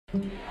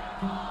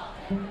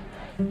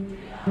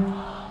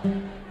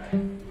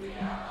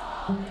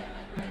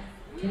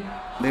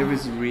There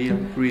is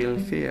real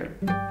fear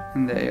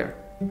in the air.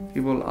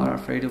 People are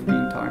afraid of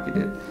being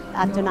targeted.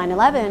 After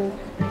 9/11,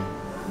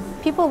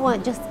 people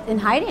weren't just in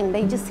hiding,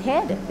 they just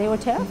hid. They were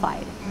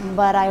terrified.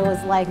 But I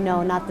was like,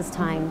 no, not this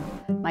time.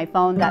 My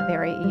phone that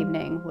very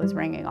evening was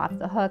ringing off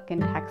the hook in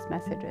text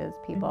messages,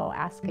 people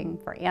asking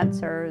for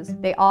answers.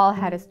 They all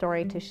had a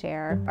story to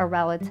share, a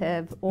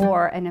relative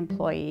or an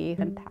employee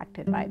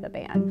impacted by the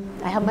ban.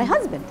 I have my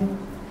husband,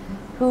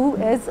 who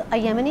is a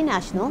Yemeni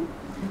national.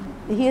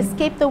 He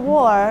escaped the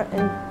war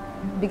in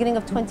the beginning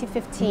of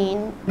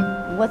 2015.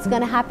 What's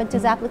going to happen to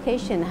his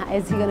application?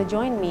 Is he going to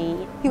join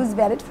me? He was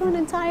vetted for an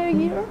entire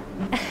year.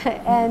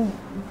 And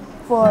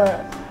for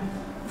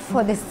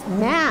this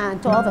man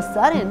to all of a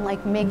sudden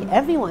like make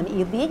everyone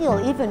illegal,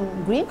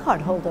 even green card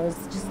holders,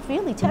 just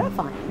really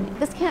terrifying.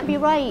 This can't be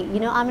right. You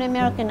know, I'm an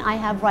American, I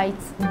have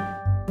rights.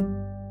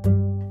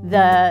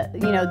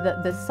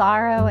 The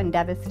sorrow and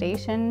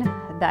devastation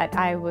that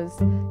I was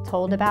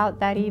told about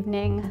that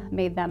evening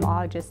made them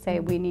all just say,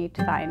 we need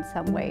to find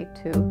some way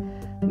to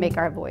make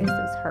our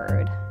voices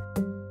heard.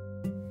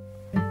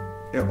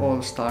 It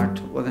all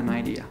starts with an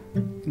idea.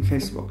 In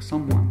Facebook,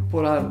 someone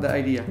put out the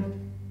idea.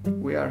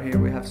 We are here,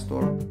 we have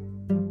store.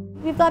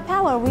 We've got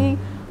power. We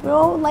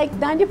own like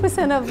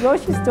 90% of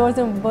grocery stores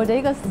and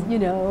bodegas,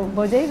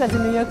 bodegas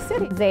in New York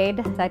City.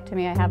 Zaid said to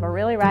me, I have a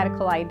really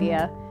radical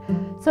idea.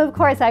 So of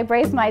course I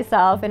braced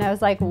myself and I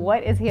was like,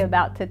 what is he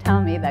about to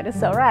tell me that is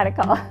so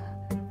radical?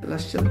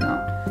 Let's shut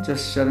down,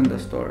 just shut in the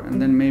store,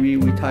 and then maybe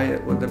we tie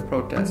it with the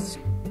protests.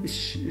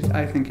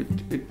 I think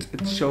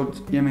it showed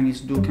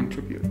Yemenis do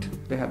contribute.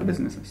 They have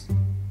businesses.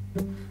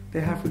 They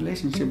have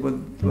relationship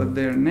with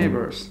their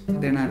neighbors.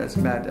 They're not as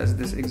bad as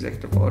this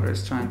executive order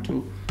is trying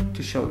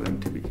to show them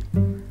to be.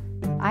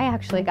 I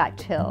actually got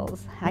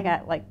chills. I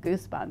got like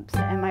goosebumps.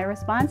 And my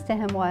response to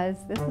him was,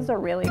 this is a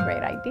really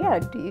great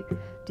idea.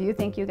 Do you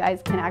think you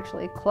guys can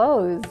actually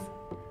close,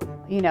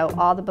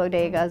 all the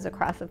bodegas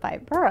across the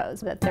 5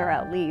 boroughs? That there are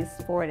at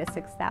least 4,000 to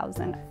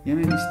 6,000.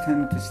 Yemenis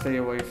tend to stay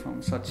away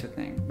from such a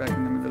thing. Back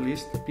in the Middle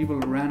East, people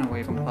ran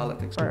away from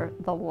politics. For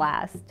the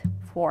last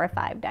 4 or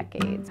 5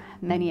 decades,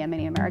 many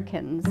Yemeni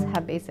Americans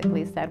have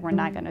basically said, we're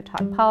not going to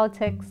talk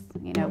politics.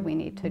 We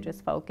need to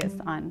just focus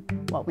on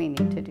what we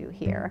need to do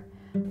here.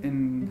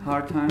 In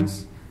hard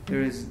times,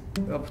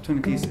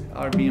 opportunities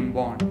are being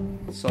born.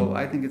 So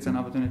I think it's an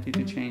opportunity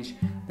to change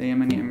the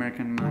Yemeni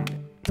American mind.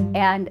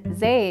 And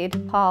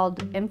Zaid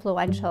called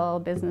influential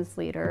business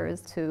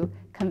leaders to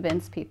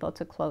convince people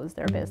to close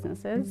their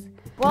businesses.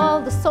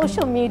 Well, the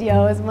social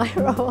media is my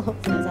role.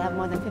 I have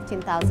more than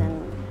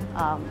 15,000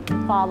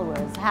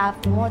 followers.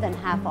 More than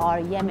half are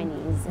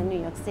Yemenis in New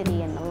York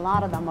City, and a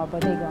lot of them are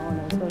bodega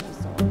owners, grocery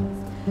stores.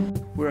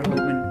 We're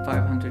hoping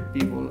 500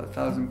 people,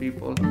 1,000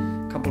 people,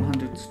 a couple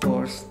hundred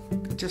stores,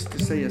 just to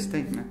say a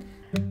statement.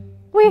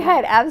 We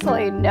had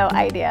absolutely no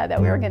idea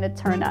that we were going to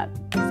turn up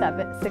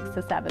 6,000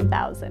 to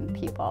 7,000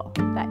 people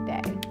that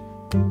day.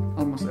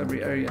 Almost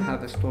every area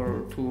had a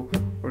store or 2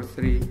 or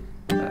 3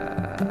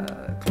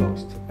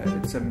 closed.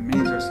 It's a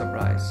major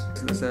surprise.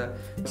 It's a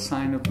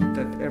sign of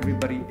that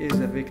everybody is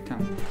a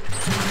victim.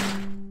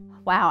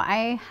 Wow,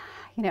 I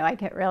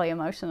get really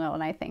emotional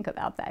when I think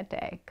about that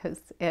day because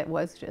it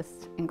was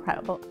just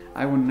incredible.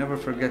 I will never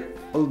forget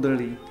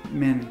elderly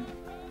men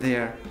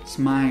there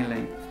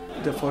smiling.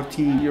 The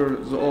 14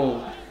 years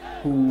old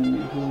who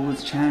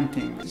was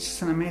chanting. It's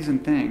just an amazing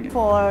thing.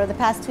 For the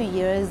past 2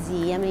 years, the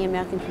Yemeni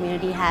American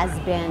community has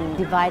been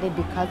divided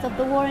because of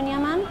the war in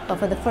Yemen. But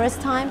for the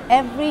first time,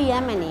 every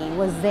Yemeni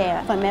was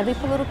there from every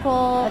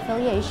political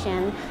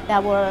affiliation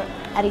that were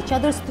at each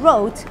other's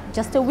throat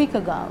just a week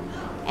ago.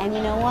 And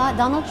you know what?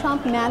 Donald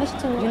Trump managed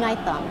to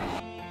unite them.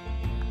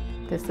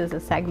 This is a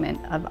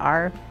segment of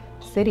our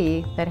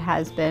city that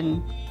has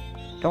been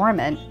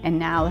dormant and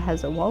now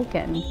has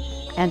awoken.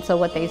 And so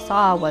what they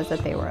saw was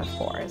that they were a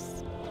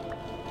force.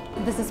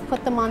 This has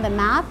put them on the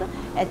map,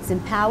 it's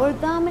empowered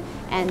them,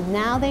 and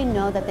now they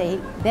know that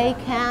they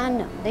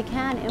can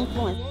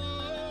influence.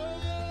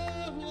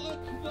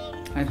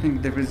 I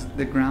think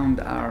the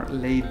ground are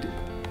laid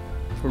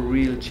for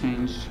real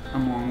change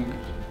among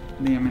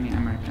the Yemeni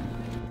American.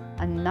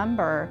 A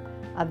number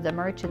of the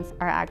merchants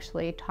are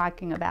actually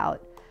talking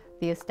about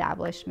the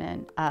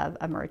establishment of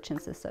a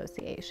merchants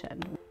association.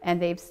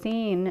 And they've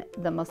seen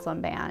the Muslim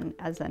ban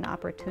as an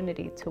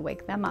opportunity to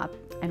wake them up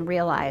and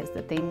realize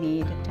that they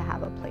need to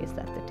have a place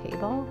at the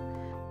table.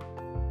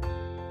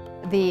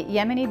 The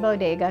Yemeni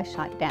Bodega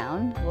shut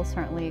down will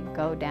certainly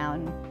go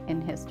down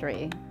in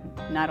history,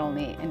 not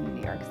only in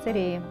New York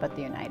City, but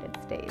the United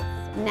States.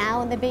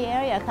 Now in the Bay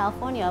Area,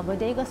 California, a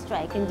bodega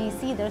strike. In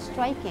DC, they're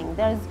striking.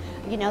 There's,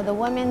 the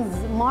women's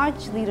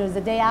march leaders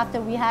the day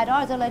after we had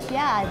ours are like,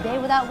 yeah, a day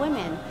without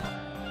women.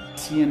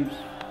 Seeing,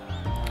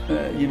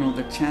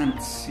 the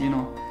chants,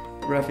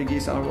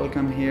 refugees are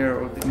welcome here,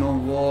 or the no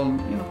wall,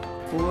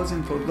 if it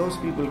wasn't for those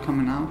people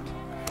coming out,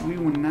 we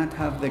would not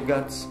have the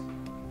guts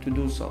to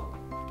do so.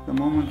 The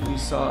moment we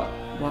saw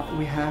what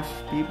we have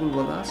people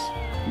with us,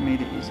 it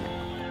made it easier.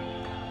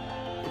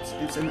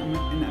 It's an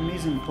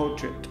amazing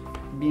portrait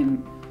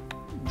being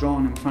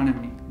drawn in front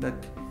of me, that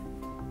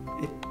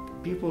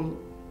people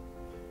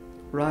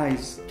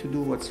rise to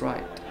do what's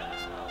right.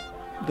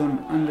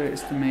 Don't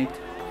underestimate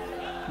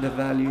the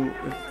value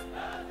of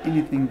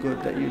anything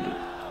good that you do.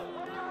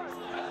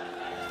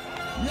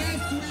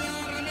 Yes, we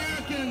are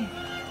Americans.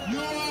 You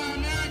are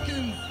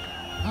Americans.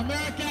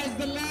 America is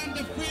the land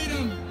of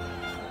freedom.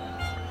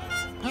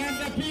 And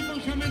the people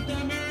coming to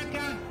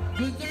America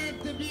deserve